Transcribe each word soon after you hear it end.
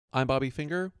I'm Bobby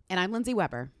Finger. And I'm Lindsay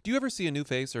Weber. Do you ever see a new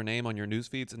face or name on your news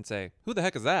feeds and say, who the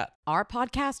heck is that? Our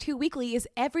podcast, Who Weekly, is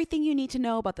everything you need to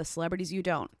know about the celebrities you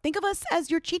don't. Think of us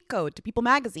as your cheat code to People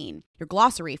magazine, your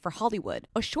glossary for Hollywood,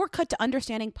 a shortcut to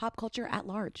understanding pop culture at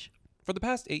large. For the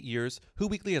past 8 years, Who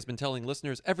Weekly has been telling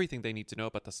listeners everything they need to know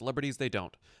about the celebrities they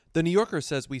don't. The New Yorker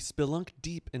says we spelunk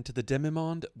deep into the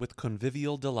demi-monde with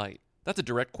convivial delight. That's a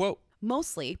direct quote.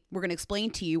 Mostly, we're going to explain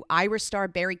to you Irish star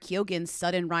Barry Keoghan's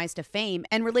sudden rise to fame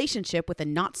and relationship with a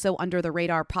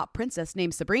not-so-under-the-radar pop princess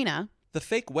named Sabrina. The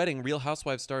fake wedding Real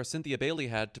Housewives star Cynthia Bailey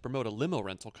had to promote a limo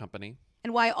rental company.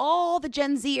 And why all the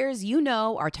Gen Zers you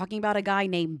know are talking about a guy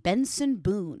named Benson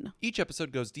Boone. Each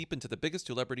episode goes deep into the biggest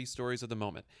celebrity stories of the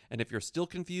moment. And if you're still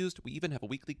confused, we even have a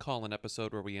weekly call-in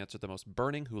episode where we answer the most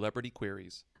burning celebrity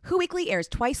queries. Who Weekly airs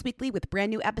twice weekly with brand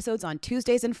new episodes on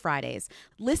Tuesdays and Fridays.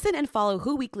 Listen and follow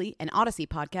Who Weekly, an Odyssey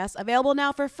podcast, available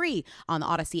now for free on the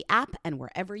Odyssey app and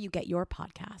wherever you get your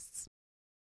podcasts.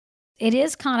 It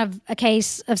is kind of a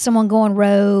case of someone going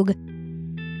rogue.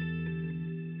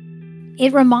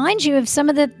 It reminds you of some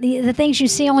of the things you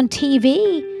see on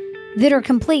TV that are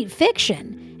complete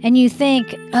fiction. And you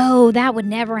think, oh, that would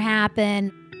never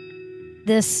happen.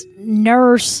 This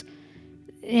nurse,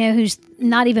 who's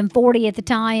not even 40 at the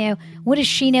time, what does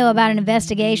she know about an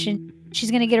investigation? She's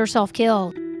going to get herself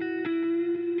killed.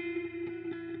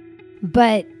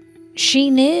 But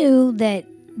she knew that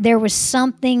there was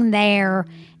something there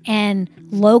and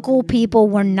local people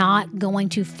were not going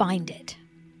to find it.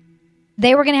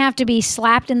 They were going to have to be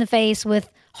slapped in the face with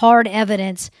hard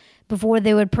evidence before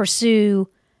they would pursue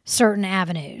certain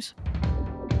avenues.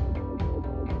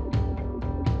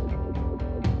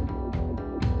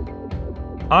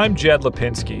 I'm Jed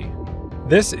Lipinski.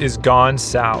 This is Gone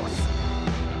South.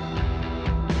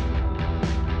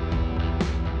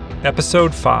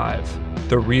 Episode 5,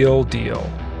 The Real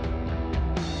Deal.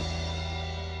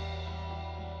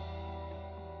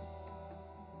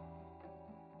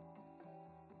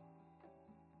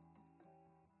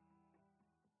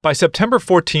 By September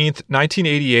 14th,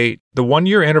 1988, the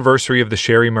one-year anniversary of the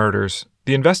Sherry murders,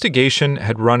 the investigation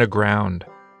had run aground.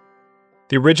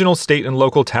 The original state and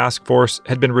local task force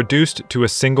had been reduced to a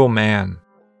single man.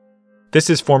 This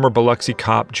is former Biloxi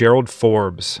cop Gerald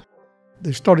Forbes.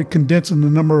 They started condensing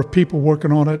the number of people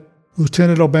working on it.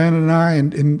 Lieutenant O'Bannon and I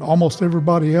and almost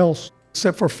everybody else,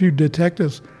 except for a few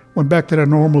detectives, went back to their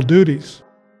normal duties.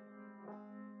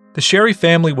 The Sherry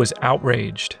family was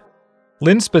outraged.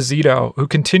 Lynn Sposito, who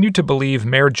continued to believe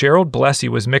Mayor Gerald Blessey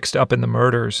was mixed up in the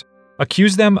murders,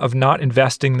 accused them of not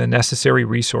investing the necessary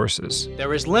resources.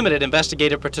 There is limited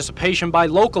investigative participation by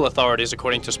local authorities,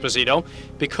 according to Sposito,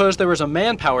 because there is a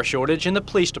manpower shortage in the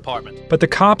police department. But the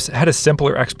cops had a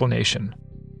simpler explanation.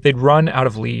 They'd run out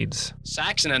of leads.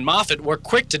 Saxon and Moffat were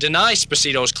quick to deny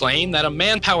Sposito's claim that a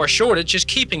manpower shortage is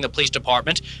keeping the police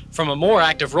department from a more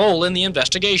active role in the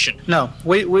investigation. No,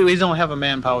 we don't have a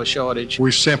manpower shortage.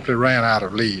 We simply ran out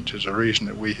of leads is the reason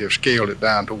that we have scaled it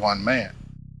down to one man.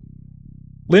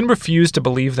 Lynn refused to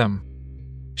believe them.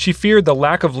 She feared the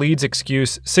lack of leads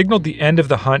excuse signaled the end of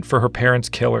the hunt for her parents'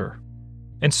 killer.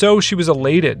 And so she was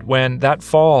elated when, that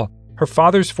fall, her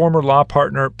father's former law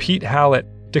partner, Pete Hallett,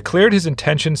 declared his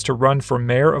intentions to run for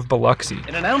mayor of Biloxi.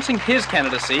 In announcing his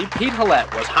candidacy, Pete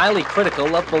Hallett was highly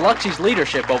critical of Biloxi's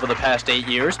leadership over the past 8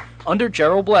 years under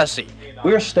Gerald Blessey.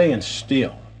 We're staying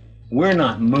still. We're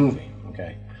not moving,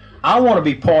 okay? I want to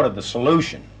be part of the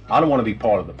solution. I don't want to be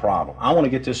part of the problem. I want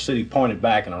to get this city pointed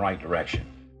back in the right direction.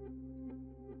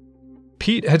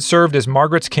 Pete had served as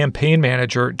Margaret's campaign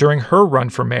manager during her run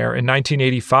for mayor in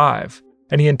 1985,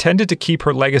 and he intended to keep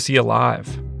her legacy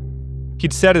alive.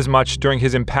 He'd said as much during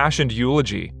his impassioned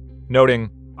eulogy,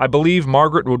 noting, "I believe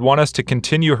Margaret would want us to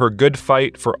continue her good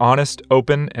fight for honest,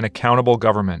 open, and accountable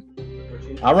government."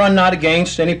 I run not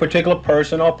against any particular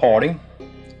person or party,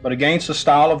 but against a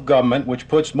style of government which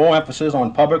puts more emphasis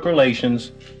on public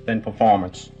relations than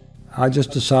performance. I just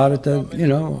decided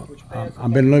that,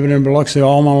 I've been living in Biloxi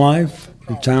all my life.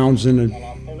 The town's in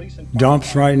the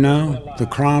dumps right now. The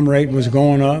crime rate was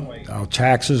going up. Our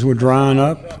taxes were drying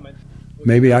up.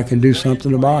 Maybe I can do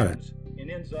something about it.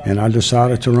 And I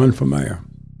decided to run for mayor.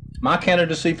 My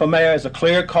candidacy for mayor is a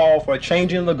clear call for a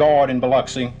change in the guard in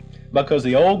Biloxi because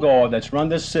the old guard that's run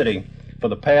this city for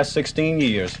the past 16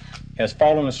 years has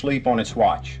fallen asleep on its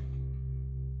watch.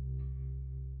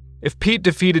 If Pete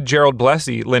defeated Gerald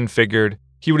Blessey, Lynn figured,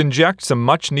 he would inject some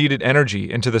much-needed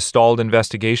energy into the stalled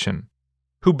investigation.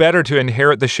 Who better to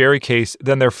inherit the Sherry case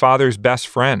than their father's best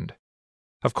friend?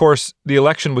 Of course, the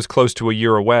election was close to a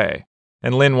year away,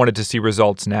 and Lynn wanted to see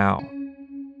results now.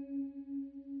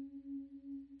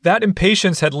 That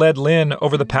impatience had led Lynn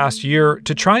over the past year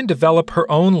to try and develop her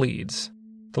own leads.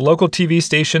 The local TV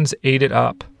stations ate it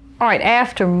up. All right,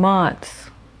 after months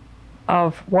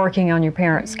of working on your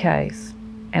parents' case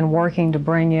and working to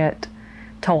bring it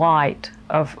to light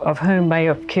of whom may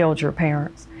have killed your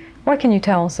parents, what can you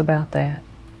tell us about that?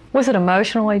 Was it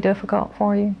emotionally difficult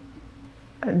for you?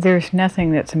 There's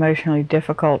nothing that's emotionally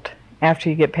difficult after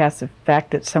you get past the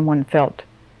fact that someone felt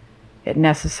it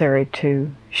necessary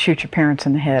to shoot your parents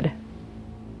in the head.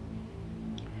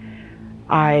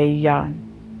 I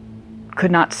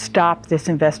could not stop this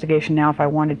investigation now if I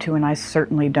wanted to, and I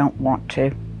certainly don't want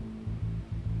to.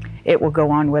 It will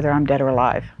go on whether I'm dead or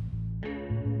alive.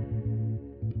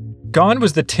 Gone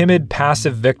was the timid,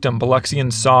 passive victim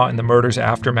Biloxians saw in the murder's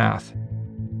aftermath.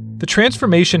 The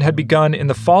transformation had begun in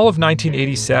the fall of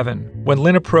 1987 when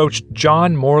Lynn approached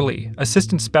John Morley,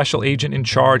 assistant special agent in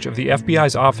charge of the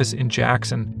FBI's office in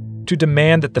Jackson, to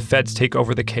demand that the feds take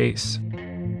over the case.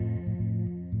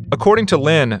 According to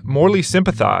Lynn, Morley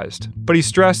sympathized, but he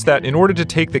stressed that in order to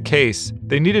take the case,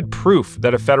 they needed proof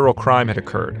that a federal crime had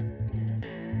occurred.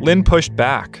 Lynn pushed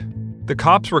back. The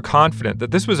cops were confident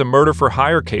that this was a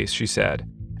murder-for-hire case, she said,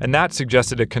 and that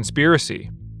suggested a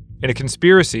conspiracy. And a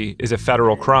conspiracy is a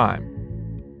federal crime.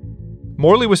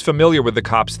 Morley was familiar with the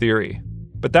cops' theory,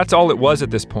 but that's all it was at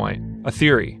this point, a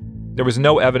theory. There was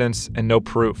no evidence and no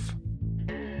proof.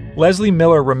 Leslie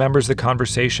Miller remembers the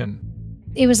conversation.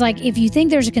 It was like, if you think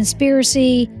there's a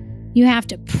conspiracy, you have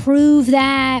to prove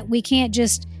that. We can't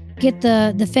just get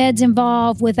the feds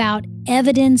involved without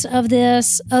evidence of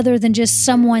this other than just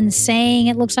someone saying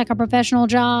it looks like a professional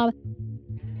job.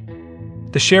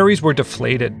 The Sherrys were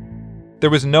deflated. There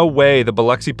was no way the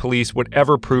Biloxi police would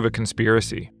ever prove a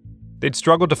conspiracy. They'd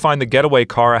struggled to find the getaway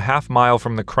car a half mile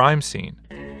from the crime scene.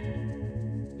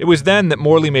 It was then that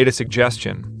Morley made a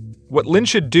suggestion. What Lynn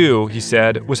should do, he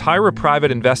said, was hire a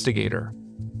private investigator.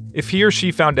 If he or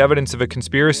she found evidence of a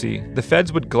conspiracy, the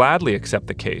feds would gladly accept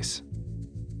the case.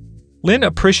 Lynn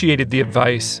appreciated the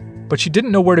advice, but she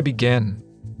didn't know where to begin.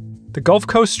 The Gulf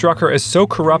Coast struck her as so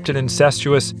corrupt and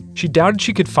incestuous, she doubted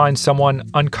she could find someone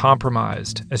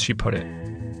uncompromised, as she put it.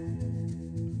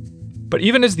 But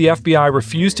even as the FBI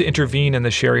refused to intervene in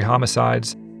the Sherry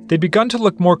homicides, they'd begun to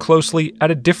look more closely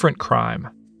at a different crime,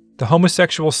 the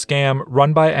homosexual scam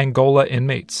run by Angola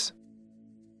inmates.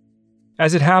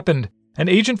 As it happened, an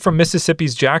agent from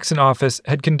Mississippi's Jackson office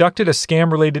had conducted a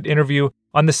scam-related interview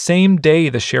on the same day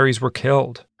the Sherrys were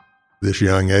killed. This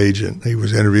young agent, he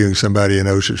was interviewing somebody in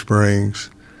Ocean Springs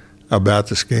about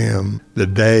the scam the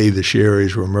day the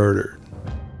Sherrys were murdered.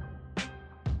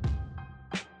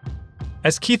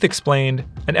 As Keith explained,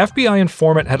 an FBI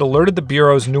informant had alerted the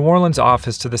Bureau's New Orleans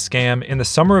office to the scam in the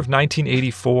summer of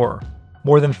 1984,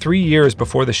 more than 3 years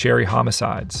before the Sherry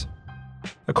homicides.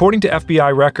 According to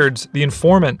FBI records, the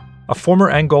informant, a former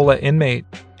Angola inmate,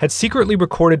 had secretly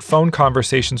recorded phone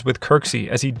conversations with Kirksey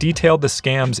as he detailed the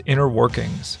scam's inner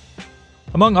workings.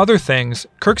 Among other things,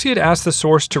 Kirksey had asked the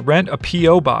source to rent a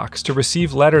P.O. box to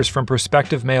receive letters from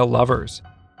prospective male lovers,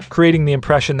 creating the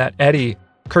impression that Eddie,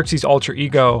 Kirksey's alter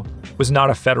ego, was not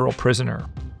a federal prisoner.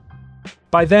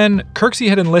 By then, Kirksey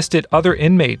had enlisted other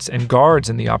inmates and guards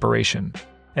in the operation,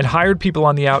 and hired people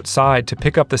on the outside to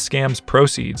pick up the scam's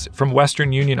proceeds from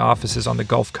Western Union offices on the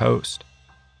Gulf Coast.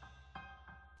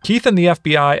 Keith and the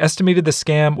FBI estimated the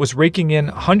scam was raking in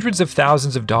hundreds of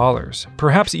thousands of dollars,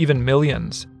 perhaps even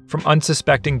millions, from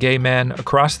unsuspecting gay men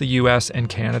across the U.S. and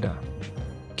Canada.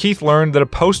 Keith learned that a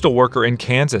postal worker in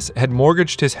Kansas had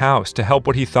mortgaged his house to help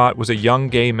what he thought was a young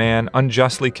gay man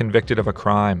unjustly convicted of a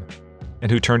crime,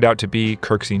 and who turned out to be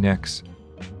Kirksey Nix.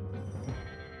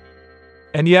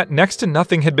 And yet, next to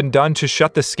nothing had been done to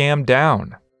shut the scam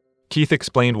down. Keith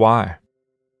explained why.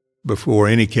 Before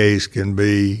any case can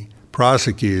be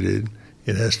prosecuted,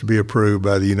 it has to be approved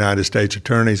by the United States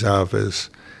Attorney's Office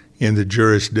in the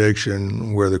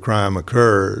jurisdiction where the crime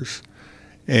occurs.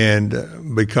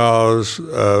 And because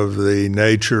of the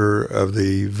nature of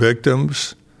the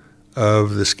victims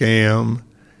of the scam,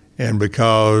 and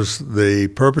because the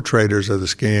perpetrators of the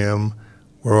scam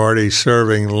were already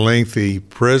serving lengthy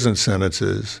prison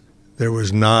sentences, there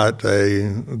was not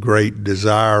a great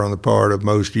desire on the part of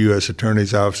most U.S.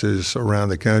 attorneys' offices around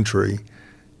the country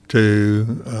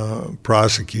to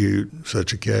prosecute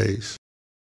such a case.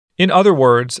 In other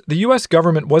words, the U.S.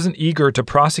 government wasn't eager to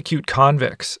prosecute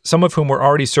convicts, some of whom were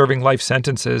already serving life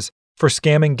sentences, for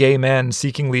scamming gay men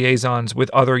seeking liaisons with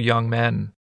other young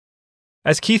men.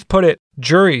 As Keith put it,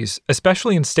 juries,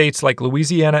 especially in states like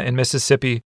Louisiana and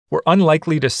Mississippi, were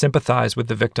unlikely to sympathize with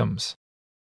the victims.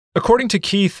 According to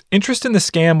Keith, interest in the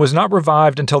scam was not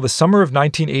revived until the summer of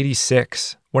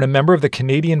 1986, when a member of the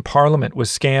Canadian Parliament was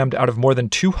scammed out of more than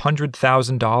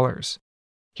 $200,000.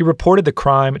 He reported the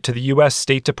crime to the U.S.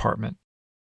 State Department.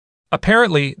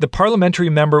 Apparently, the parliamentary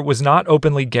member was not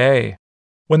openly gay.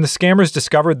 When the scammers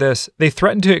discovered this, they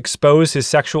threatened to expose his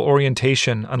sexual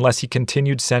orientation unless he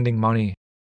continued sending money.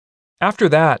 After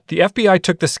that, the FBI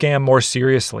took the scam more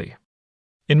seriously.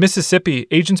 In Mississippi,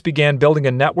 agents began building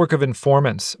a network of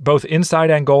informants, both inside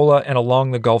Angola and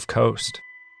along the Gulf Coast.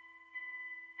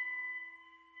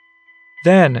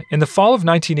 Then, in the fall of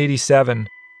 1987,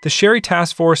 the Sherry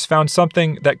Task Force found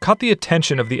something that caught the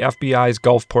attention of the FBI's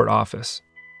Gulfport office.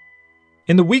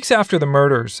 In the weeks after the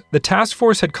murders, the task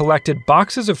force had collected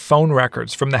boxes of phone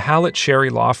records from the Hallett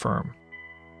Sherry law firm.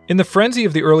 In the frenzy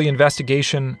of the early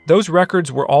investigation, those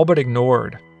records were all but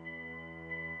ignored.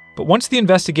 But once the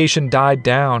investigation died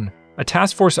down, a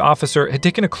task force officer had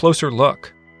taken a closer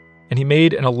look, and he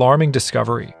made an alarming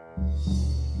discovery.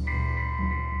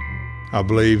 I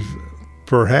believe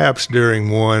perhaps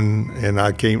during one, and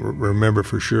I can't remember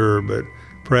for sure, but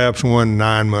perhaps one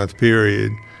 9-month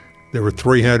period, there were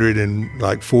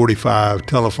 345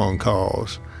 telephone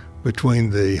calls between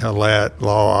the Hallett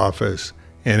Law Office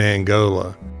and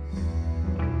Angola.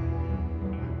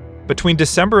 Between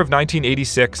December of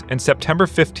 1986 and September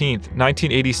 15,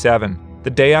 1987, the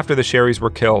day after the Sherrys were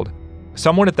killed,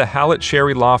 someone at the Hallett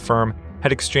Sherry law firm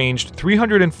had exchanged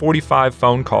 345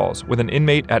 phone calls with an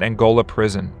inmate at Angola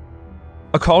prison.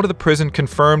 A call to the prison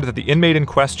confirmed that the inmate in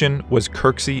question was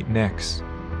Kirksey Nix.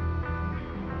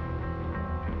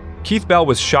 Keith Bell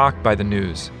was shocked by the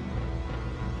news.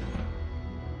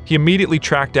 He immediately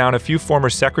tracked down a few former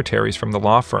secretaries from the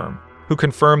law firm, who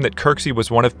confirmed that Kirksey was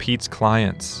one of Pete's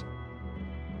clients.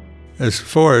 As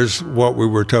far as what we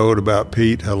were told about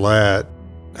Pete Hallett,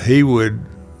 he would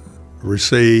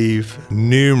receive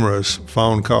numerous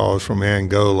phone calls from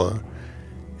Angola,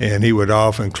 and he would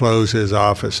often close his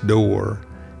office door,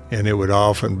 and it would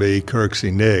often be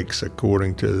Kirksey Nix,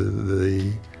 according to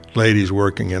the ladies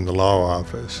working in the law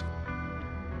office.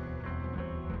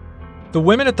 The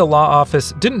women at the law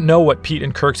office didn't know what Pete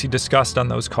and Kirksey discussed on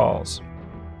those calls.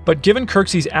 But given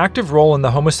Kirksey's active role in the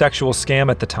homosexual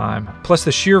scam at the time, plus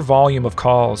the sheer volume of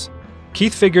calls,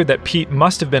 Keith figured that Pete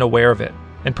must have been aware of it,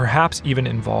 and perhaps even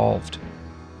involved.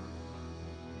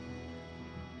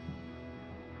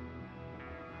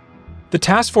 The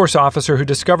task force officer who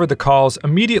discovered the calls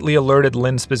immediately alerted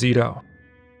Lynn Sposito.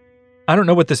 "I don't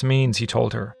know what this means," he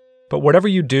told her, "but whatever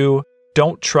you do,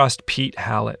 don't trust Pete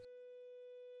Hallett."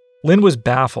 Lynn was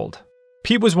baffled.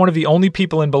 Pete was one of the only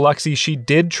people in Biloxi she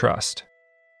did trust.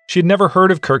 She had never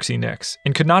heard of Kirksey Nix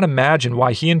and could not imagine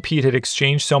why he and Pete had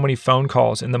exchanged so many phone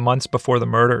calls in the months before the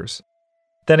murders.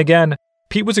 Then again,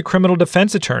 Pete was a criminal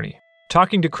defense attorney.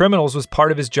 Talking to criminals was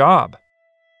part of his job.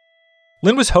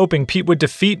 Lynn was hoping Pete would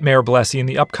defeat Mayor Blessy in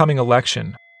the upcoming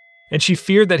election, and she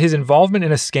feared that his involvement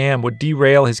in a scam would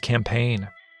derail his campaign.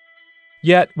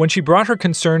 Yet, when she brought her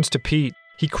concerns to Pete,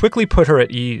 he quickly put her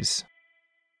at ease.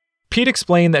 Pete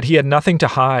explained that he had nothing to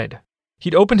hide.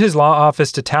 He'd opened his law office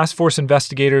to task force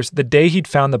investigators the day he'd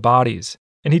found the bodies,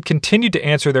 and he'd continued to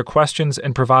answer their questions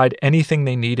and provide anything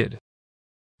they needed.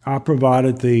 I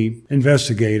provided the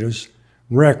investigators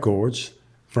records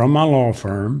from my law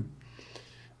firm,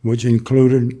 which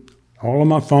included all of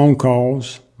my phone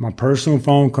calls, my personal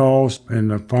phone calls,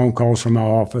 and the phone calls from my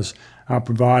office. I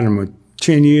provided them with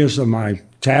 10 years of my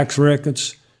tax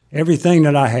records, everything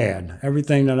that I had.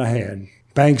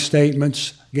 Bank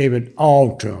statements, gave it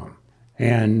all to them.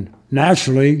 And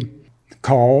naturally,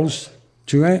 calls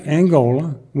to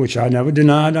Angola, which I never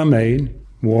denied I made,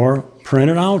 were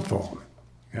printed out for them.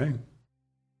 Okay?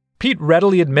 Pete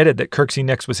readily admitted that Kirksey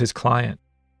Nix was his client.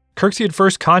 Kirksey had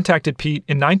first contacted Pete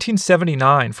in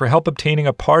 1979 for help obtaining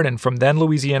a pardon from then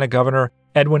Louisiana Governor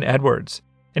Edwin Edwards,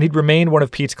 and he'd remained one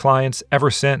of Pete's clients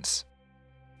ever since.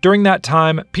 During that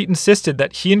time, Pete insisted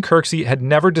that he and Kirksey had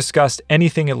never discussed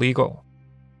anything illegal.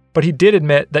 But he did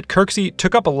admit that Kirksey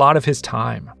took up a lot of his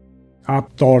time. I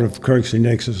thought of Kirksey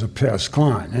Nix as a pest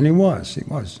client, and he was. He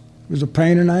was a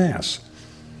pain in the ass.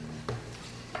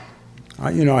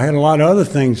 I had a lot of other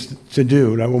things to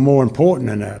do that were more important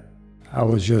than that. I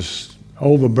was just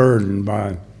overburdened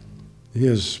by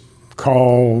his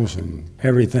calls and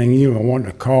everything. I wanted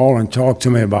to call and talk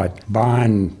to me about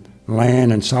buying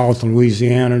land in South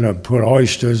Louisiana to put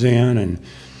oysters in, and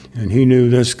he knew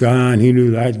this guy and he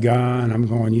knew that guy, and I'm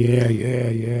going, yeah.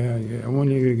 When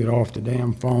are you going to get off the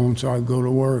damn phone so I go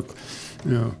to work?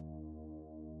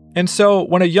 And so,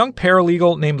 when a young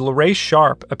paralegal named Larae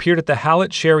Sharp appeared at the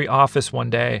Hallett Sherry office one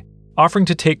day, offering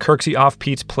to take Kirksey off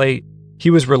Pete's plate, he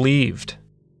was relieved.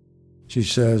 She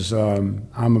says,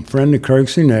 I'm a friend of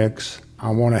Kirksey Nix.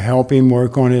 I want to help him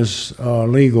work on his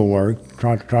legal work,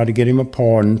 try to get him a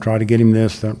pardon, try to get him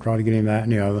this, try to get him that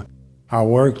and the other. I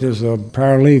worked as a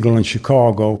paralegal in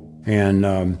Chicago,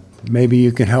 and Maybe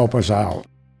you can help us out.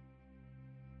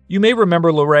 You may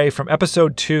remember Lorraine from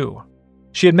episode 2.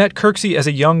 She had met Kirksey as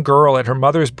a young girl at her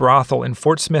mother's brothel in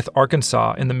Fort Smith,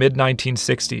 Arkansas in the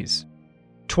mid-1960s.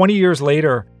 20 years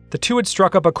later, the two had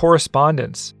struck up a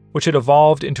correspondence, which had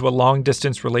evolved into a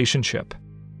long-distance relationship.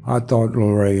 I thought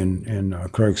Lorraine and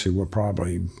Kirksey were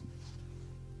probably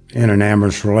in an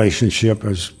amorous relationship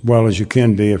as well as you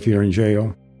can be if you're in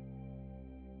jail.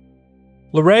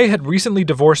 Lorraine had recently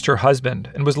divorced her husband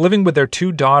and was living with their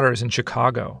 2 daughters in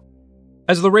Chicago.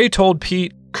 As Lorraine told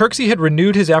Pete, Kirksey had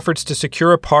renewed his efforts to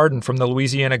secure a pardon from the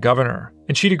Louisiana governor,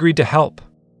 and she'd agreed to help.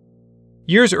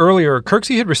 Years earlier,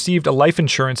 Kirksey had received a life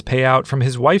insurance payout from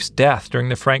his wife's death during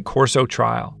the Frank Corso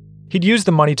trial. He'd used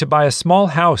the money to buy a small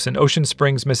house in Ocean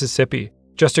Springs, Mississippi,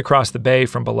 just across the bay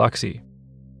from Biloxi.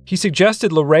 He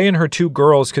suggested Lorraine and her 2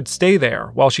 girls could stay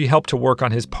there while she helped to work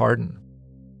on his pardon.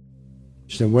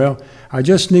 She said, well, I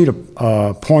just need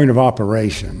a point of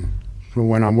operation for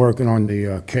when I'm working on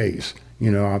the case.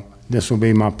 This will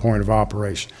be my point of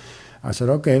operation. I said,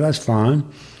 okay, that's fine.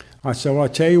 I said, well, I'll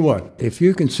tell you what, if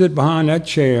you can sit behind that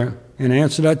chair and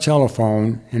answer that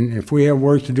telephone, and if we have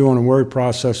work to do on the word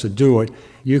process to do it,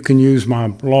 you can use my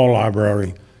law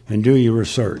library and do your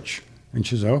research. And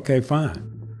she said, okay, fine.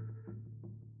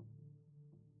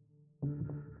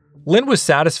 Lynn was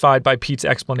satisfied by Pete's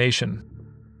explanation.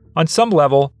 On some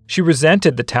level, she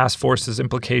resented the task force's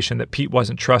implication that Pete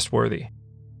wasn't trustworthy.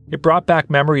 It brought back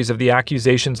memories of the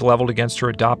accusations leveled against her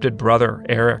adopted brother,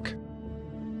 Eric.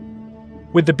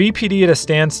 With the BPD at a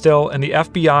standstill and the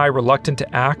FBI reluctant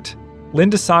to act, Lynn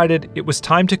decided it was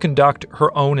time to conduct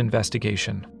her own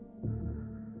investigation.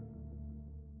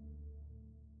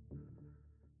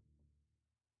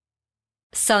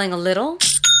 Selling a little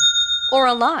or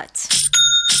a lot?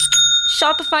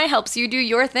 Shopify helps you do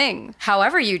your thing,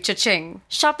 however you cha-ching.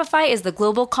 Shopify is the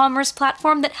global commerce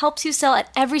platform that helps you sell at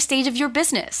every stage of your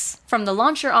business. From the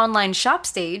launch your online shop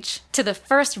stage, to the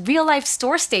first real-life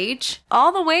store stage,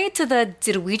 all the way to the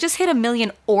did we just hit 1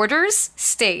 million orders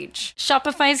stage.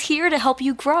 Shopify is here to help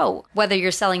you grow. Whether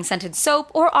you're selling scented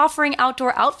soap or offering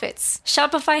outdoor outfits,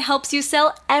 Shopify helps you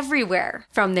sell everywhere.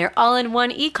 From their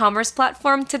all-in-one e-commerce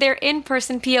platform to their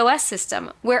in-person POS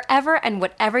system, wherever and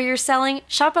whatever you're selling,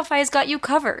 Shopify's got you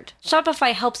covered.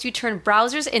 Shopify helps you turn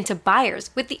browsers into buyers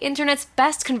with the internet's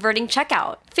best converting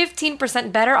checkout.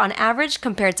 15% better on average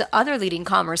compared to other leading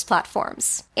commerce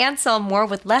platforms. And sell more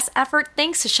with less effort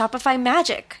thanks to Shopify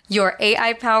Magic, your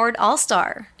AI-powered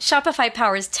all-star. Shopify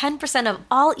powers 10% of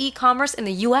all e-commerce in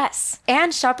the US.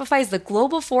 And Shopify is the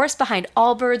global force behind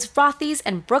Allbirds, Rothy's,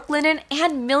 and Brooklinen,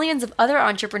 and millions of other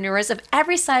entrepreneurs of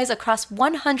every size across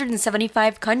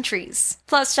 175 countries.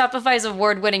 Plus, Shopify's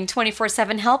award-winning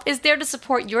 24/7 help is there to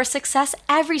support your success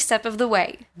every step of the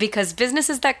way. Because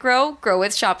businesses that grow, grow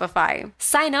with Shopify.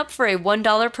 Sign up for a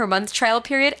 $1 per month trial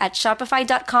period at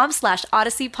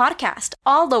shopify.com/Odyssey Podcast,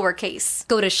 all lowercase.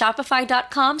 Go to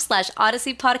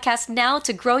shopify.com/Odyssey Podcast now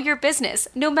to grow your business,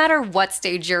 no matter what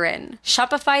stage you're in.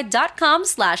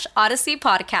 Shopify.com/Odyssey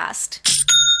Podcast.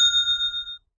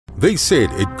 They said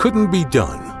it couldn't be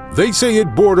done. They say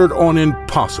it bordered on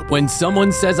impossible. When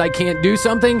someone says I can't do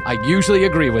something, I usually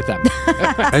agree with them.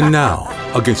 And now,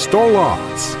 against all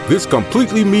odds, this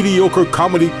completely mediocre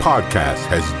comedy podcast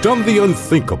has done the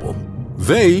unthinkable.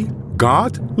 They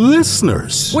got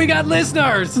listeners. We got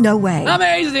listeners! No way.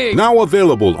 Amazing! Now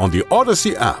available on the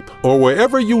Odyssey app or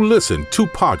wherever you listen to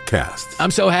podcasts.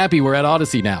 I'm so happy we're at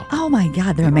Odyssey now. Oh my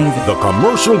God, they're amazing. The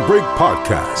Commercial Break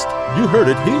Podcast. You heard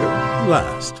it here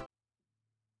last.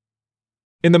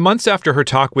 In the months after her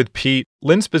talk with Pete,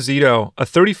 Lynn Sposito, a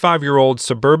 35-year-old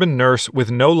suburban nurse with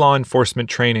no law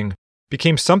enforcement training,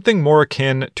 became something more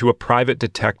akin to a private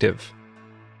detective.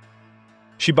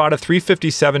 She bought a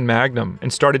 .357 Magnum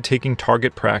and started taking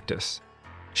target practice.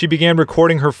 She began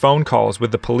recording her phone calls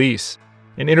with the police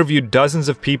and interviewed dozens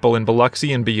of people in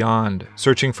Biloxi and beyond,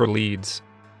 searching for leads.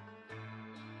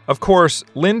 Of course,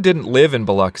 Lynn didn't live in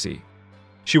Biloxi.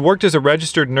 She worked as a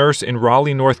registered nurse in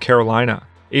Raleigh, North Carolina,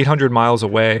 800 miles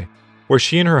away, where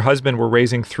she and her husband were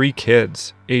raising 3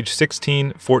 kids, aged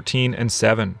 16, 14, and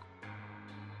 7.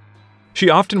 She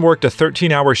often worked a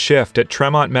 13-hour shift at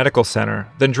Tremont Medical Center,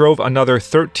 then drove another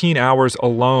 13 hours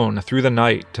alone through the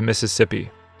night to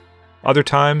Mississippi. Other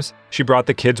times, she brought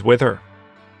the kids with her.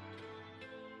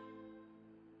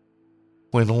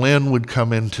 When Lynn would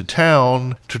come into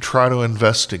town to try to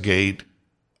investigate,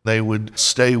 they would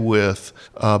stay with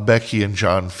Becky and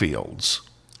John Fields.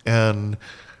 And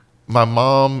my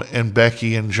mom and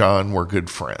Becky and John were good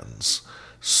friends.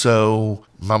 So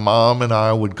my mom and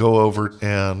I would go over,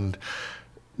 and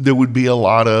there would be a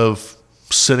lot of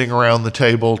sitting around the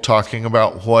table talking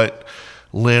about what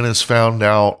Lynn has found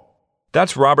out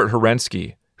That's Robert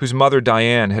Herensky, whose mother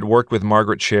Diane had worked with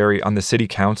Margaret Sherry on the city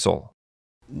council.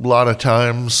 A lot of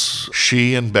times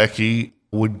she and Becky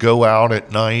would go out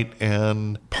at night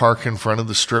and park in front of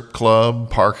the strip club,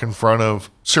 park in front of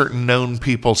certain known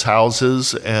people's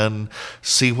houses and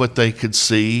see what they could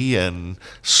see and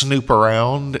snoop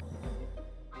around.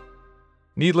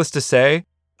 Needless to say,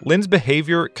 Lynn's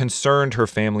behavior concerned her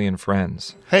family and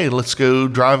friends. Hey, let's go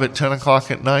drive at 10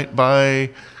 o'clock at night by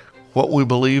what we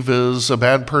believe is a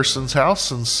bad person's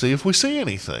house and see if we see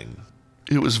anything.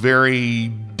 It was very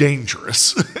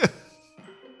dangerous.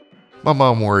 My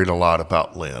mom worried a lot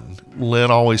about Lynn.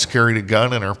 Lynn always carried a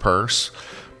gun in her purse,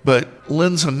 but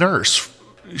Lynn's a nurse.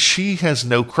 She has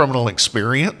no criminal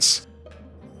experience.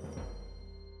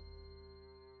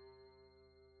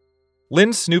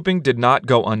 Lynn's snooping did not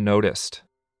go unnoticed.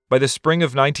 By the spring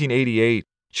of 1988,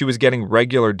 she was getting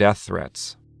regular death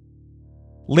threats.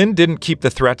 Lynn didn't keep the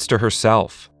threats to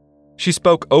herself. She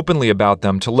spoke openly about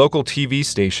them to local TV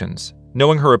stations,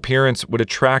 knowing her appearance would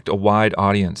attract a wide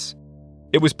audience.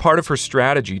 It was part of her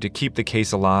strategy to keep the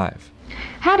case alive.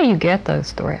 How do you get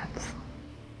those threats?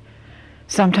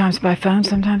 Sometimes by phone,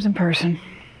 sometimes in person.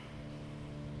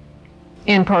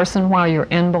 In person while you're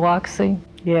in Biloxi?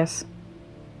 Yes.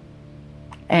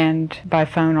 And by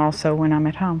phone also when I'm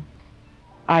at home.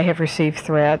 I have received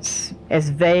threats as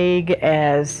vague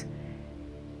as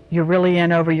you're really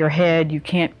in over your head, you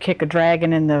can't kick a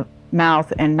dragon in the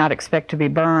mouth and not expect to be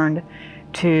burned,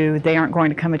 to they aren't going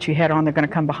to come at you head on, they're going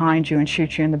to come behind you and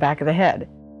shoot you in the back of the head.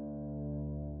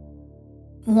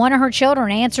 One of her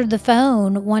children answered the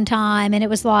phone one time and it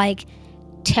was like,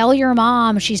 tell your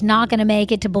mom she's not going to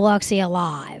make it to Biloxi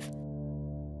alive.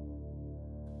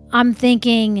 I'm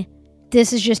thinking,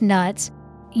 this is just nuts.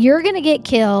 You're going to get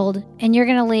killed and you're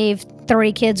going to leave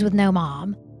 30 kids with no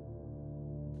mom.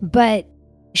 But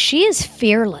she is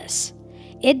fearless.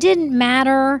 It didn't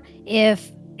matter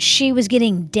if she was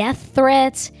getting death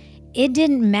threats. It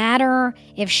didn't matter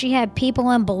if she had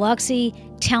people in Biloxi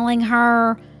telling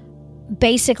her,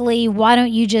 basically, why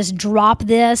don't you just drop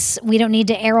this? We don't need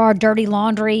to air our dirty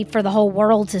laundry for the whole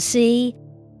world to see.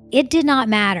 It did not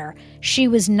matter. She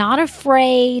was not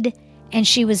afraid and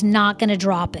she was not going to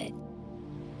drop it.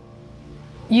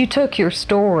 You took your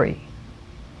story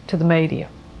to the media.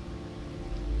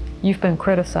 You've been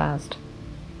criticized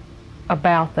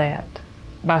about that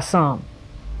by some.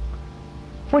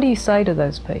 What do you say to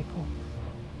those people?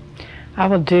 I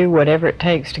will do whatever it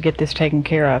takes to get this taken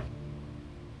care of.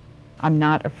 I'm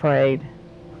not afraid.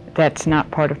 That's not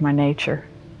part of my nature.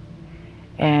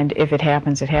 And if it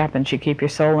happens, it happens. You keep your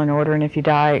soul in order, and if you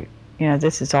die,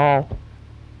 this is all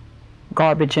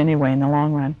garbage anyway in the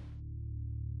long run.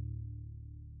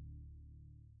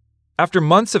 After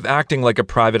months of acting like a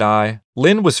private eye,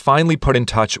 Lynn was finally put in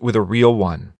touch with a real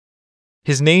one.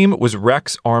 His name was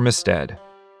Rex Armistead,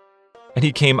 and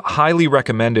he came highly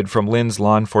recommended from Lynn's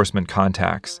law enforcement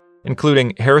contacts,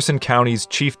 including Harrison County's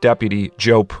Chief Deputy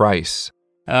Joe Price.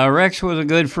 Rex was a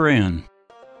good friend.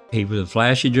 He was a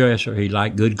flashy dresser. He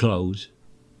liked good clothes.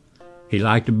 He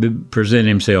liked to present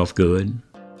himself good.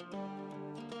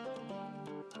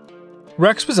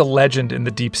 Rex was a legend in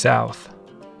the Deep South.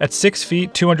 At 6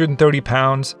 feet, 230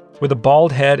 pounds, with a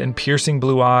bald head and piercing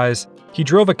blue eyes, he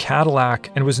drove a Cadillac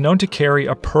and was known to carry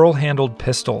a pearl-handled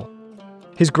pistol.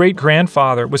 His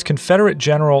great-grandfather was Confederate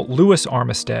General Lewis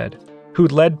Armistead, who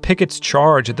led Pickett's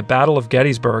charge at the Battle of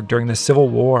Gettysburg during the Civil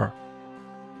War.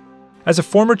 As a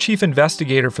former chief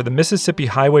investigator for the Mississippi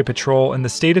Highway Patrol and the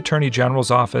State Attorney General's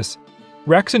office,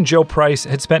 Rex and Joe Price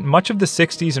had spent much of the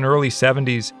 60s and early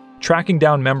 70s tracking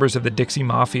down members of the Dixie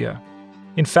Mafia.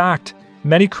 In fact,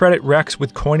 many credit Rex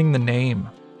with coining the name.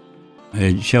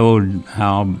 It showed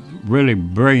how really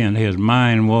brilliant his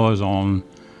mind was on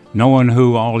knowing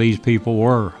who all these people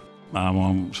were. I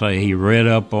won't say he read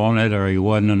up on it or he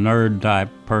wasn't a nerd type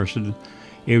person.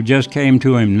 It just came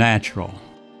to him natural.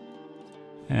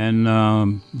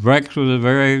 And Rex was a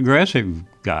very aggressive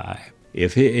guy.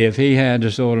 If he had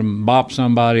to sort of bop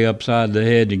somebody upside the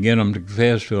head to get them to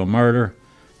confess to a murder,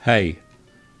 hey,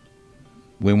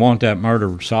 we want that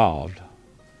murder solved.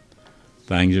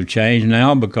 Things have changed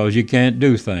now because you can't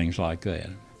do things like that.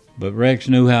 But Rex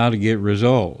knew how to get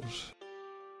results.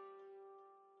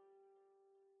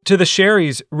 To the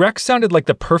Sherrys, Rex sounded like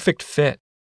the perfect fit.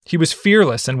 He was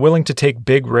fearless and willing to take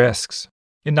big risks.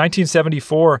 In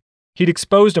 1974, he'd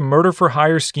exposed a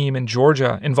murder-for-hire scheme in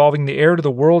Georgia involving the heir to the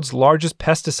world's largest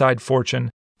pesticide fortune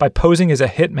by posing as a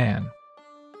hitman.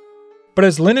 But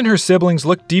as Lynn and her siblings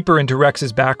looked deeper into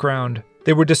Rex's background,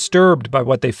 they were disturbed by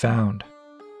what they found.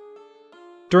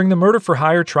 During the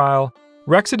murder-for-hire trial,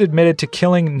 Rex had admitted to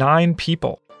killing 9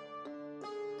 people.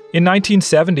 In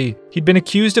 1970, he'd been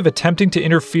accused of attempting to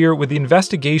interfere with the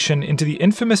investigation into the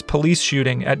infamous police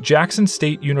shooting at Jackson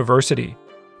State University,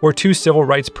 where 2 civil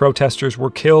rights protesters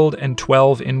were killed and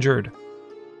 12 injured.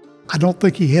 I don't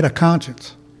think he had a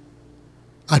conscience.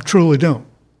 I truly don't.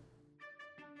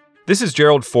 This is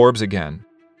Gerald Forbes again.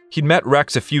 He'd met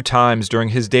Rex a few times during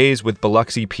his days with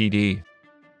Biloxi PD.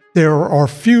 There are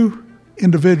few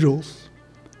individuals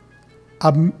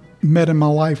I've met in my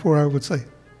life where I would say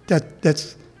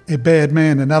that's a bad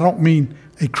man, and I don't mean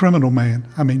a criminal man.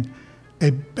 I mean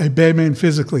a bad man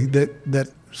physically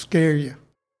that scare you.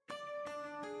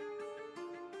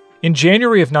 In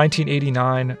January of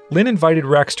 1989, Lynn invited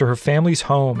Rex to her family's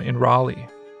home in Raleigh.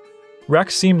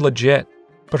 Rex seemed legit,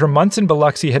 but her months in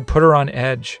Biloxi had put her on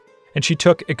edge, and she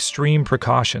took extreme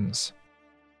precautions.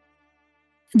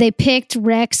 They picked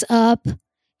Rex up,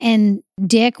 and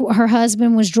Dick, her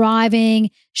husband, was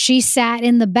driving. She sat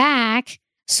in the back,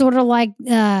 sort of like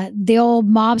the old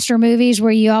mobster movies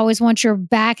where you always want your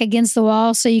back against the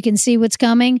wall so you can see what's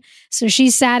coming. So she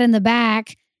sat in the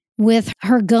back with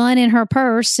her gun in her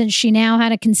purse, since she now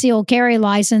had a concealed carry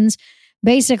license,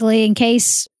 basically in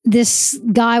case this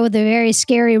guy with a very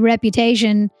scary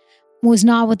reputation was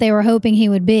not what they were hoping he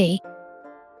would be.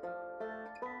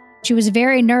 She was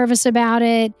very nervous about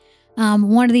it.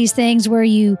 One of these things where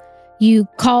you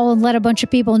call and let a bunch of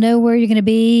people know where you're going to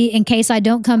be in case I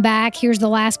don't come back. Here's the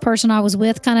last person I was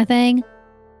with, kind of thing.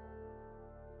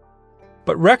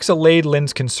 But Rex allayed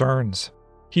Lynn's concerns.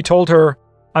 He told her,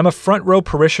 "I'm a front row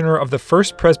parishioner of the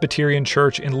First Presbyterian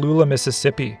Church in Lula,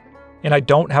 Mississippi, and I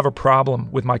don't have a problem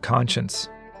with my conscience."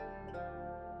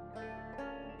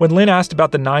 When Lynn asked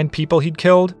about the 9 people he'd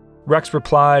killed, Rex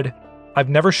replied, "I've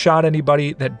never shot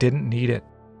anybody that didn't need it."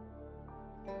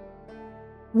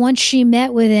 Once she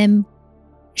met with him,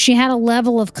 she had a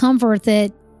level of comfort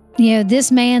that,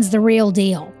 this man's the real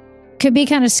deal. Could be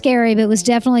kind of scary, but was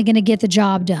definitely going to get the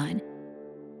job done.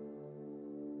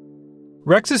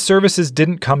 Rex's services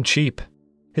didn't come cheap.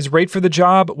 His rate for the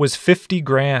job was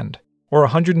 $50,000, or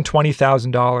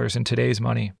 $120,000 in today's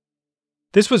money.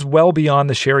 This was well beyond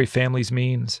the Sherry family's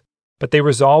means, but they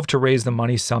resolved to raise the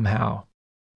money somehow.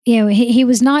 He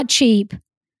was not cheap,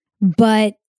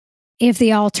 but if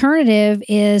the alternative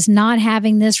is not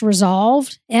having this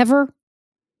resolved ever,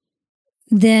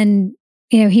 then,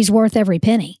 he's worth every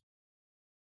penny.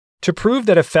 To prove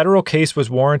that a federal case was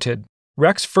warranted,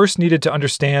 Rex first needed to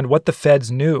understand what the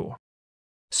feds knew.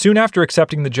 Soon after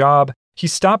accepting the job, he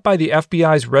stopped by the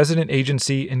FBI's resident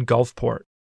agency in Gulfport.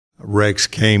 Rex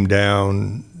came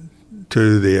down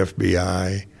to the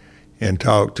FBI and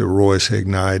talked to Royce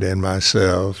Hignite and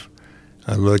myself,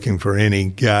 looking for any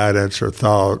guidance or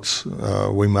thoughts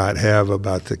we might have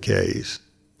about the case.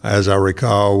 As I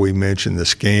recall, we mentioned the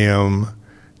scam,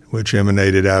 which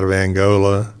emanated out of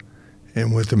Angola,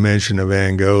 and with the mention of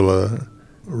Angola,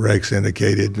 Rex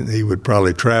indicated he would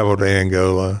probably travel to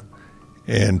Angola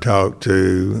and talk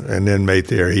to an inmate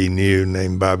there he knew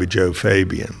named Bobby Joe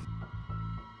Fabian.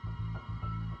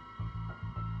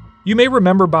 You may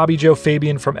remember Bobby Joe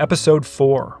Fabian from episode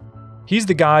 4. He's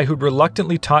the guy who'd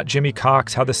reluctantly taught Jimmy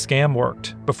Cox how the scam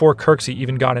worked before Kirksey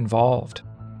even got involved.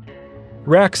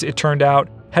 Rex, it turned out,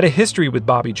 had a history with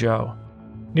Bobby Joe.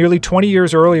 Nearly 20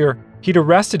 years earlier, he'd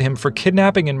arrested him for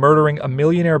kidnapping and murdering a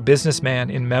millionaire businessman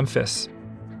in Memphis.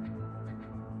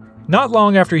 Not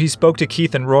long after he spoke to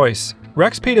Keith and Royce,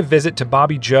 Rex paid a visit to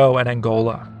Bobby Joe at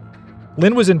Angola.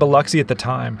 Lynn was in Biloxi at the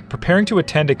time, preparing to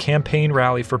attend a campaign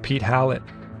rally for Pete Hallett,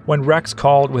 when Rex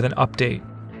called with an update.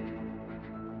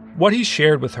 What he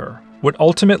shared with her would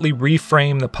ultimately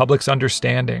reframe the public's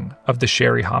understanding of the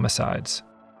Sherry homicides.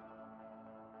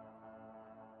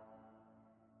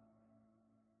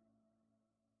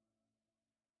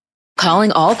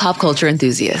 Calling all pop culture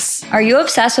enthusiasts. Are you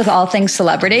obsessed with all things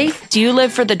celebrity? Do you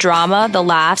live for the drama, the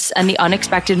laughs, and the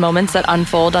unexpected moments that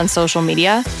unfold on social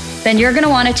media? Then you're going to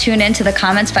want to tune in to the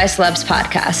Comments by Celebs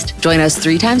podcast. Join us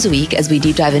 3 times a week as we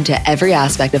deep dive into every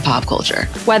aspect of pop culture.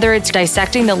 Whether it's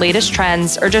dissecting the latest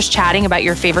trends or just chatting about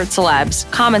your favorite celebs,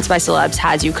 Comments by Celebs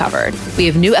has you covered. We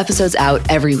have new episodes out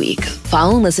every week.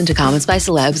 Follow and listen to Comments by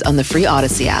Celebs on the free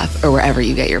Odyssey app or wherever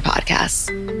you get your podcasts.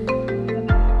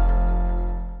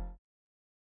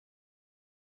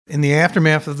 In the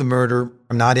aftermath of the murder,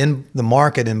 I'm not in the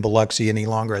market in Biloxi any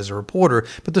longer as a reporter,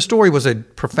 but the story was a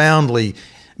profoundly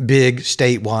big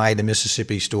statewide and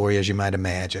Mississippi story, as you might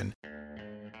imagine.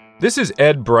 This is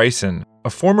Ed Bryson, a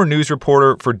former news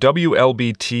reporter for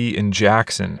WLBT in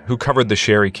Jackson, who covered the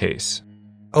Sherry case.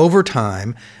 Over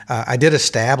time, I did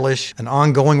establish an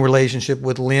ongoing relationship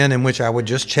with Lynn in which I would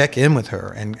just check in with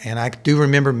her. And I do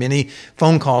remember many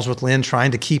phone calls with Lynn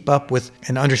trying to keep up with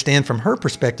and understand from her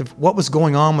perspective what was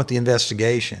going on with the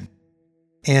investigation.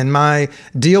 And my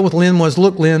deal with Lynn was,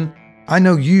 look, Lynn, I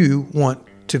know you want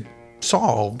to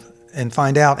solve and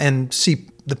find out and see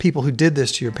the people who did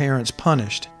this to your parents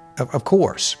punished, of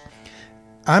course.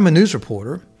 I'm a news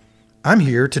reporter. I'm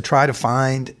here to try to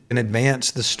find and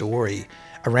advance the story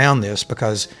around this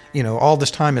because, all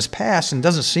this time has passed and it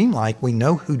doesn't seem like we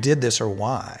know who did this or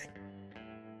why.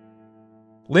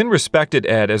 Lynn respected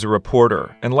Ed as a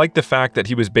reporter and liked the fact that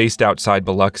he was based outside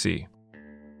Biloxi.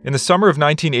 In the summer of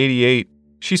 1988,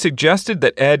 she suggested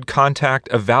that Ed contact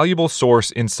a valuable source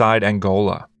inside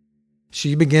Angola.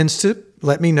 She begins to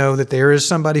let me know that there is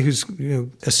somebody who's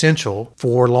essential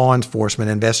for law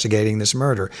enforcement investigating this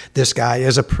murder. This guy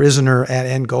is a prisoner at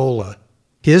Angola.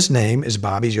 His name is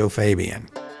Bobby Joe Fabian.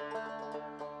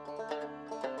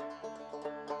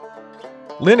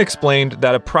 Lynn explained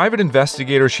that a private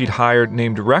investigator she'd hired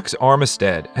named Rex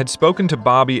Armistead had spoken to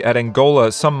Bobby at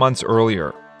Angola some months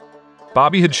earlier.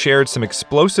 Bobby had shared some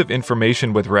explosive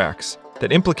information with Rex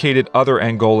that implicated other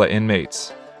Angola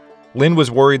inmates. Lynn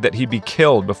was worried that he'd be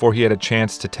killed before he had a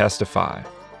chance to testify.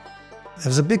 That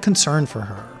was a big concern for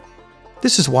her.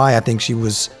 This is why I think she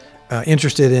was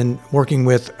interested in working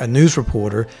with a news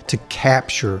reporter to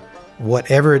capture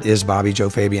whatever it is Bobby Joe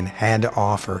Fabian had to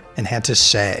offer and had to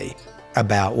say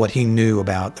about what he knew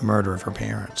about the murder of her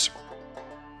parents.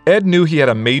 Ed knew he had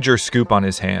a major scoop on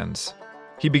his hands.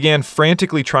 He began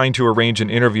frantically trying to arrange an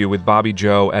interview with Bobby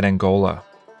Joe at Angola.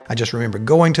 I just remember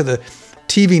going to the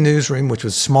TV newsroom, which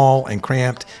was small and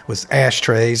cramped with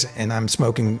ashtrays, and I'm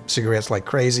smoking cigarettes like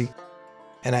crazy.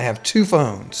 And I have 2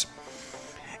 phones.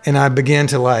 And I began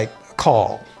to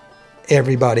call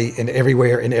everybody and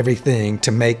everywhere and everything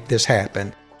to make this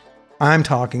happen. I'm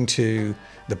talking to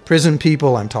the prison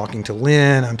people, I'm talking to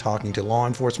Lynn, I'm talking to law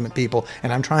enforcement people,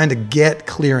 and I'm trying to get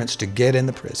clearance to get in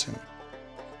the prison.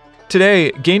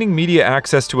 Today, gaining media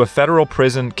access to a federal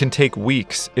prison can take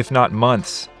weeks, if not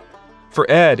months. For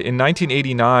Ed, in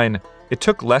 1989, it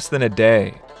took less than a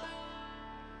day.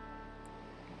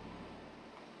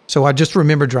 So I just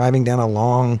remember driving down a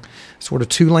long, sort of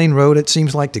 2-lane road, it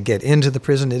seems like, to get into the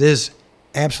prison. It is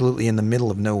absolutely in the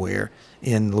middle of nowhere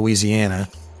in Louisiana.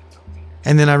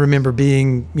 And then I remember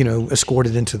being,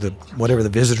 escorted into whatever the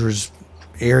visitors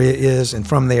area is, and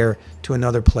from there to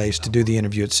another place to do the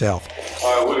interview itself.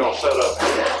 All right, we're going to set up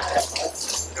here.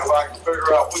 If I can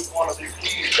figure out which one of these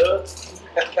keys does.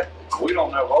 We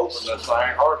don't never open this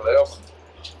thing, hardly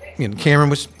ever. Cameron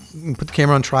put the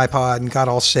camera on tripod and got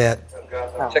all set.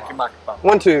 Check your microphone.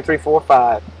 1, 2, 3, 4,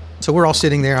 5. So we're all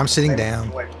sitting there. I'm sitting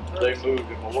down. They moved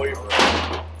him away from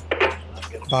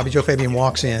Bobby Joe Fabian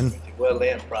walks in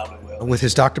with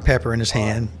his Dr. Pepper in his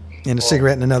hand and a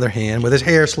cigarette in another hand, with his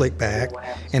hair slicked back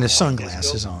and his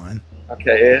sunglasses on.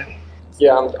 Okay, Ed?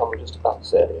 Yeah, I'm just about to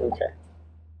set it. Okay.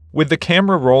 With the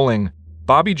camera rolling,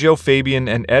 Bobby Joe Fabian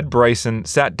and Ed Bryson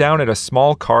sat down at a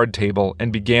small card table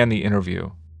and began the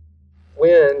interview.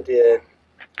 When did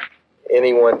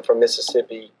anyone from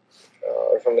Mississippi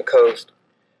or from the coast,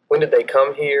 when did they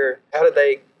come here? How did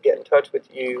they get in touch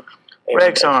with you?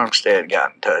 Rex Armistead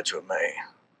got in touch with me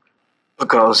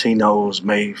because he knows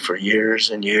me for years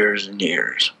and years and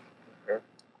years.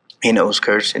 He knows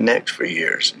Curtsy Nix for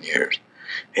years and years.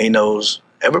 He knows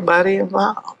everybody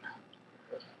involved,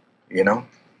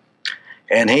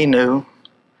 And he knew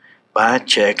by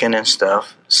checking and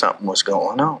stuff something was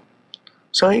going on.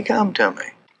 So he come to me.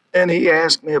 And he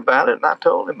asked me about it, and I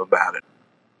told him about it.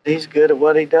 He's good at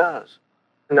what he does.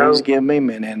 He's given me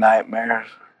many nightmares.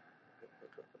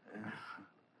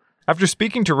 After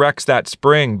speaking to Rex that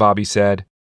spring, Bobby said,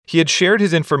 he had shared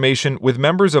his information with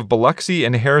members of Biloxi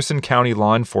and Harrison County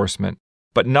law enforcement,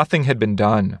 but nothing had been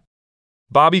done.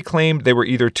 Bobby claimed they were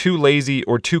either too lazy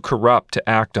or too corrupt to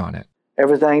act on it.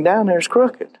 Everything down there is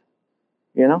crooked,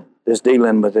 Just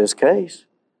dealing with this case.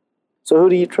 So who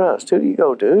do you trust? Who do you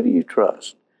go to? Who do you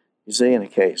trust? You see, in a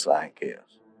case like this.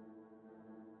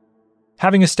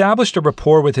 Having established a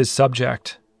rapport with his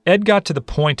subject, Ed got to the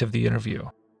point of the interview.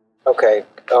 Okay,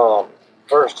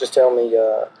 first just tell me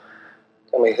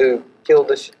who killed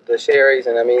the Sherrys,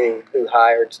 and who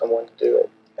hired someone to do it,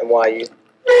 and why you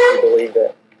believe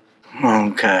that.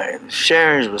 Okay, the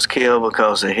Sherrys was killed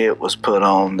because a hit was put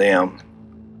on them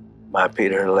by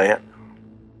Peter Lett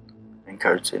and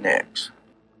Curtsy Nix.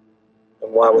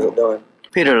 And why was it done?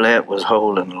 Peter Lett was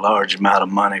holding a large amount of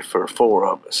money for 4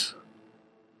 of us.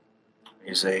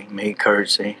 You see, me,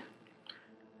 Curtsy,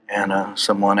 and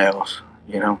someone else,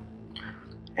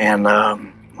 And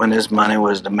when this money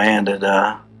was demanded,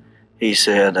 he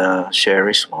said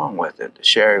Sherry swung with it.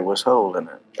 Sherry was holding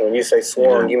it. When you say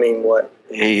swung, you mean what?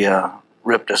 He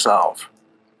ripped us off.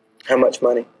 How much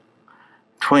money?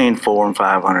 Between $400,000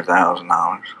 and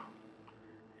 $500,000.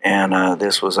 And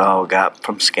this was all got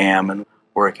from scamming,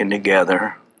 working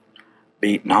together,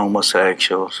 beating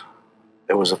homosexuals.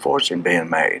 There was a fortune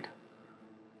being made,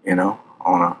 you know,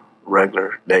 on a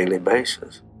regular daily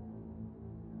basis.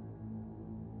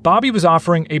 Bobby was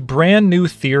offering a brand new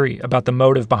theory about the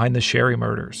motive behind the Sherry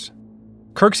murders.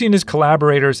 Kirksey and his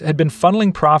collaborators had been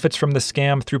funneling profits from the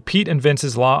scam through Pete and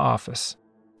Vince's law office.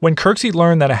 When Kirksey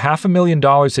learned that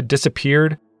 $500,000 had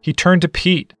disappeared, he turned to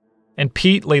Pete, and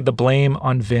Pete laid the blame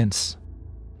on Vince.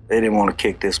 They didn't want to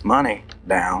kick this money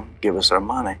down, give us our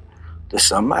money. That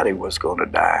somebody was going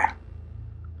to die.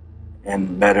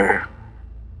 And better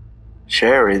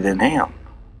Sherry than him,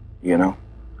 you know.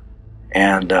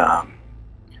 And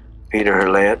Peter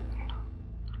Hallett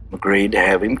agreed to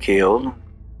have him killed.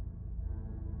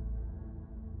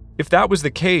 If that was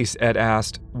the case, Ed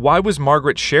asked, why was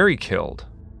Margaret Sherry killed?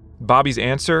 Bobby's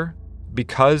answer,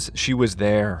 because she was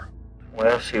there.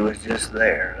 Well, she was just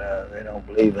there. They don't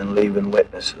believe in leaving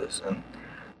witnesses. And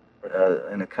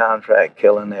in a contract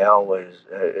killing, they always,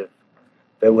 if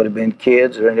there would have been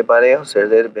kids or anybody else there,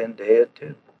 they'd have been dead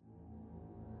too.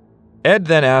 Ed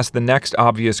then asked the next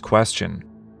obvious question.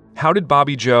 How did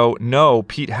Bobby Joe know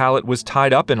Pete Hallett was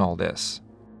tied up in all this?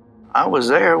 I was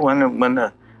there when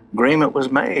the agreement was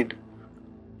made.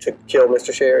 To kill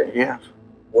Mr. Sherry? Yes.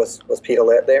 Was Pete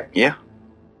Hallett there? Yeah.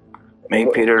 Me,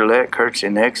 Peter Hallett,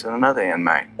 Kirksey Nix, and another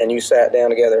inmate. And you sat down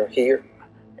together here?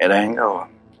 At Angola.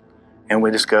 And we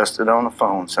discussed it on the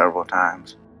phone several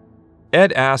times.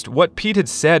 Ed asked what Pete had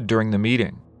said during the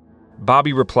meeting.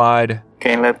 Bobby replied,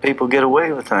 Can't let people get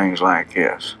away with things like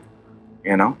this.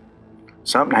 You know?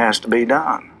 Something has to be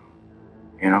done.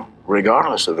 You know?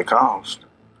 Regardless of the cost.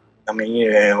 I mean,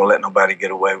 you don't let nobody get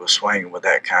away with swinging with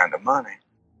that kind of money.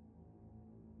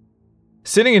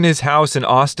 Sitting in his house in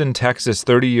Austin, Texas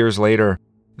 30 years later,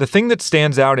 the thing that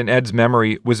stands out in Ed's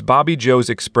memory was Bobby Joe's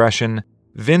expression,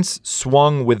 Vince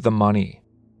swung with the money,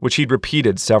 which he'd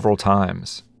repeated several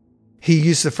times. He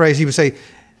used the phrase, he would say,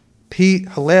 Pete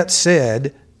Hallett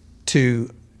said to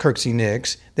Kirksey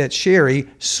Nix that Sherry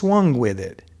swung with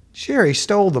it. Sherry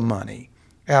stole the money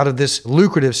out of this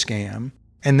lucrative scam,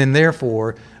 and then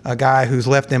therefore a guy who's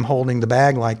left them holding the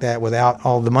bag like that without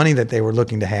all the money that they were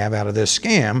looking to have out of this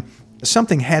scam,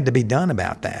 something had to be done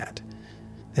about that.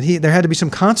 There had to be some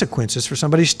consequences for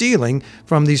somebody stealing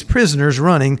from these prisoners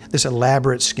running this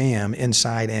elaborate scam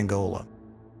inside Angola.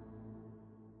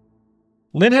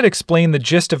 Lynn had explained the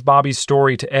gist of Bobby's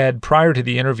story to Ed prior to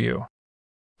the interview.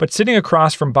 But sitting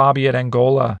across from Bobby at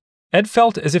Angola, Ed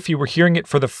felt as if he were hearing it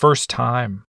for the first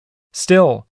time.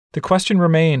 Still, the question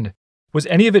remained, was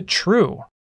any of it true?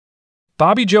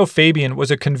 Bobby Joe Fabian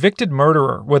was a convicted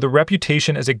murderer with a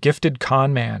reputation as a gifted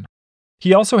con man.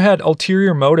 He also had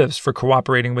ulterior motives for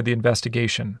cooperating with the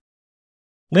investigation.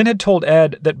 Lynn had told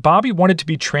Ed that Bobby wanted to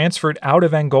be transferred out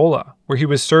of Angola, where he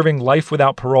was serving life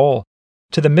without parole,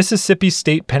 to the Mississippi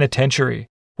State Penitentiary,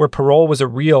 where parole was a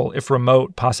real, if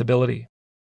remote, possibility.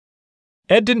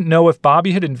 Ed didn't know if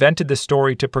Bobby had invented the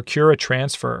story to procure a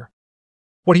transfer.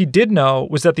 What he did know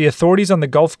was that the authorities on the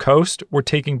Gulf Coast were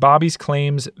taking Bobby's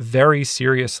claims very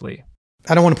seriously.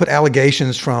 I don't want to put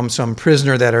allegations from some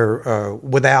prisoner that are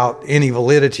without any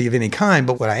validity of any kind,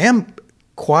 but what I am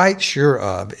quite sure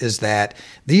of is that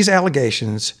these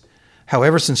allegations,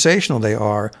 however sensational they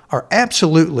are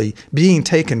absolutely being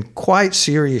taken quite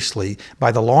seriously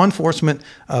by the law enforcement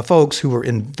folks who were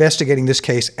investigating this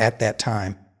case at that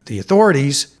time. The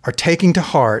authorities are taking to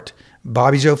heart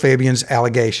Bobby Joe Fabian's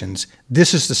allegations.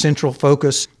 This is the central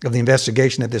focus of the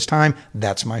investigation at this time.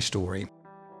 That's my story.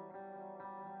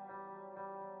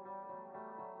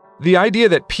 The idea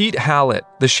that Pete Hallett,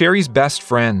 the Sherry's best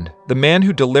friend, the man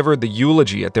who delivered the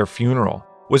eulogy at their funeral,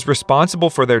 was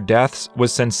responsible for their deaths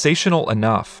was sensational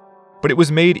enough. But it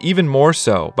was made even more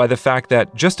so by the fact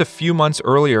that just a few months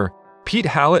earlier, Pete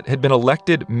Hallett had been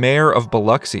elected mayor of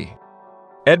Biloxi.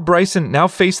 Ed Bryson now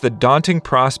faced the daunting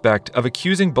prospect of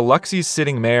accusing Biloxi's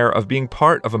sitting mayor of being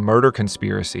part of a murder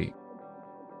conspiracy.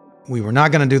 We were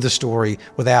not going to do the story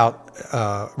without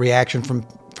reaction from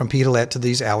Pete Hallett to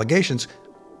these allegations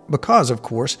because, of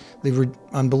course, the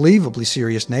unbelievably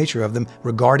serious nature of them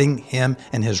regarding him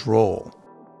and his role.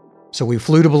 So we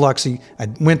flew to Biloxi. I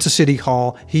went to City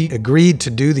Hall. He agreed to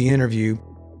do the interview.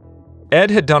 Ed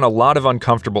had done a lot of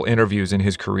uncomfortable interviews in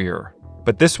his career,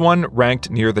 but this one ranked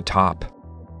near the top.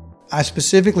 I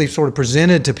specifically sort of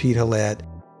presented to Pete Hallett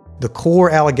the core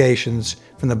allegations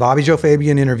from the Bobby Joe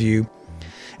Fabian interview,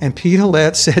 And Pete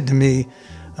Ouellette said to me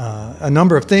a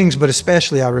number of things, but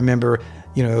especially I remember,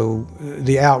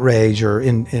 the outrage,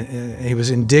 he was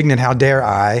indignant, how dare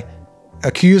I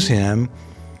accuse him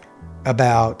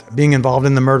about being involved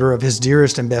in the murder of his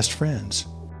dearest and best friends.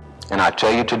 And I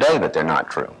tell you today that they're not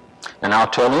true. And I'll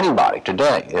tell anybody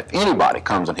today, if anybody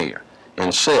comes in here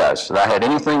and says that I had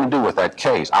anything to do with that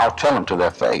case, I'll tell them to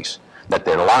their face that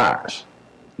they're liars,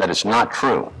 that it's not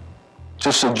true.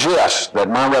 To suggest that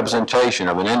my representation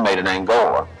of an inmate in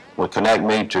Angola would connect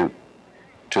me to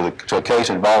a case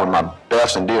involving my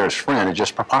best and dearest friend is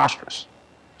just preposterous.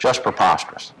 Just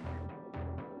preposterous.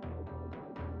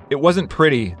 It wasn't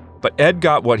pretty, but Ed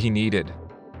got what he needed.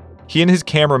 He and his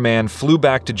cameraman flew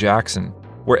back to Jackson,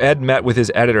 where Ed met with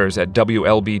his editors at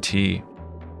WLBT.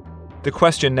 The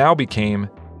question now became,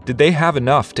 did they have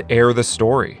enough to air the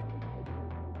story?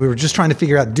 We were just trying to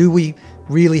figure out, do we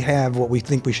really have what we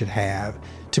think we should have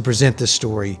to present this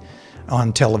story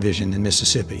on television in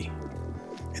Mississippi?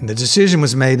 And the decision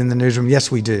was made in the newsroom,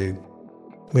 yes, we do.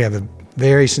 We have a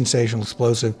very sensational,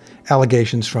 explosive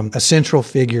allegations from a central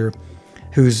figure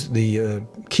who's the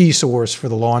key source for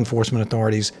the law enforcement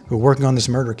authorities who are working on this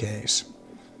murder case.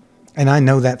 And I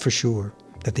know that for sure,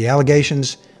 that the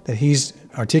allegations that he's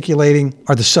articulating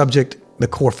are the subject, the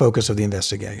core focus of the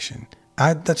investigation.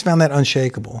 That's found that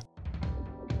unshakable.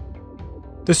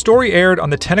 The story aired on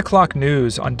the 10 o'clock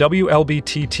news on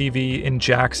WLBT TV in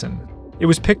Jackson. It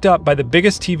was picked up by the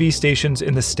biggest TV stations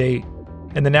in the state,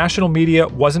 and the national media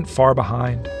wasn't far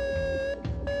behind.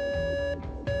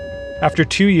 After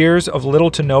 2 years of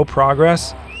little to no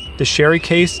progress, the Sherry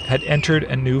case had entered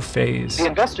a new phase. The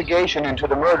investigation into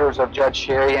the murders of Judge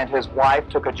Sherry and his wife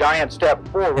took a giant step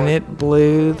forward. And it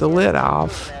blew the lid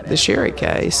off the Sherry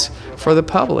case for the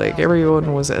public.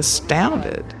 Everyone was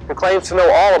astounded. Who claims to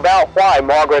know all about why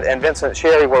Margaret and Vincent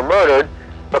Sherry were murdered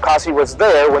because he was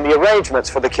there when the arrangements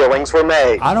for the killings were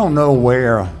made. I don't know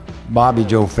where Bobby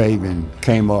Joe Fabian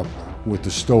came up with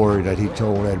the story that he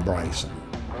told Ed Bryson.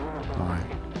 All right.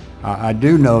 I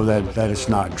do know that it's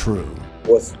not true.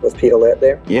 Was Pete Ouellette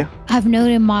there? Yeah. I've known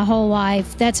him my whole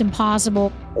life. That's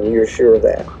impossible. And you're sure of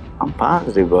that? I'm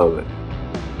positive of it.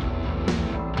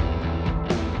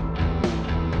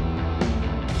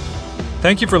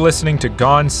 Thank you for listening to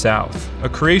Gone South, a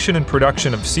creation and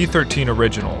production of C13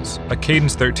 Originals, a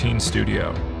Cadence 13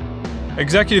 studio.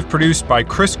 Executive produced by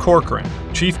Chris Corcoran,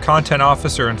 Chief Content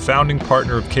Officer and founding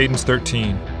partner of Cadence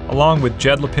 13, along with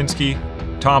Jed Lipinski,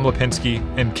 Tom Lipinski,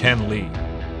 and Ken Lee.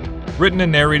 Written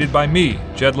and narrated by me,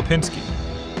 Jed Lipinski.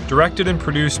 Directed and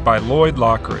produced by Lloyd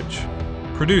Lockridge.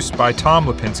 Produced by Tom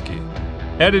Lipinski.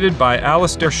 Edited by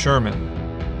Alistair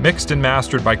Sherman. Mixed and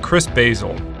mastered by Chris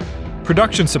Basil.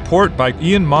 Production support by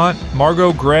Ian Mont,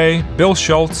 Margot Gray, Bill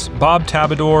Schultz, Bob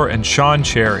Tabador, and Sean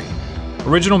Cherry.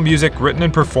 Original music written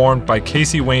and performed by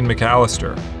Casey Wayne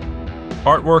McAllister.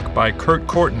 Artwork by Kurt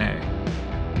Courtenay.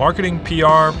 Marketing,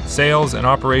 PR, sales, and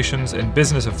operations and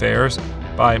business affairs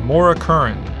by Maura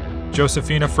Curran,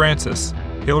 Josephina Francis,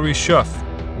 Hilary Schuff,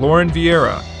 Lauren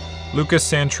Vieira, Lucas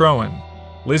Santroen,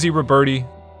 Lizzie Roberti,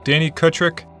 Danny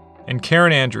Kutrick, and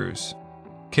Karen Andrews.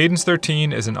 Cadence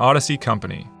 13 is an Odyssey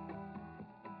company.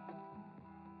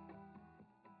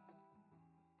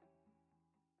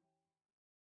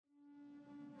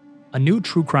 A new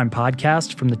true crime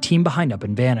podcast from the team behind Up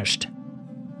and Vanished.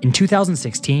 In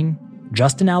 2016,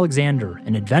 Justin Alexander,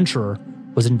 an adventurer,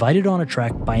 was invited on a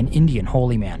trek by an Indian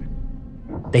holy man.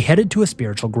 They headed to a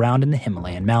spiritual ground in the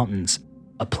Himalayan mountains,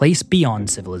 a place beyond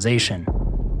civilization.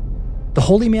 The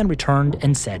holy man returned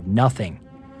and said nothing,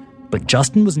 but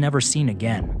Justin was never seen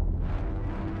again.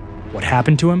 What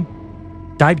happened to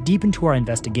him? Dive deep into our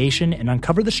investigation and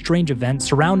uncover the strange events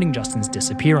surrounding Justin's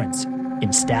disappearance,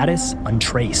 in status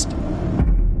untraced.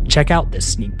 Check out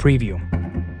this sneak preview.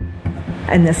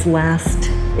 And this last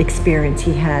experience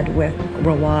he had with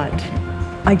Rawat,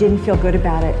 I didn't feel good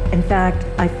about it. In fact,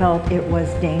 I felt it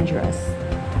was dangerous.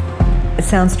 It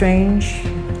sounds strange,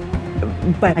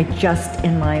 but I just,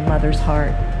 in my mother's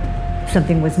heart,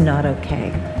 something was not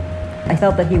okay. I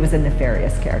felt that he was a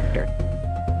nefarious character.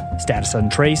 Status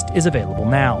Untraced is available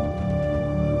now.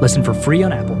 Listen for free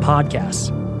on Apple Podcasts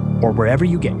or wherever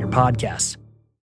you get your podcasts.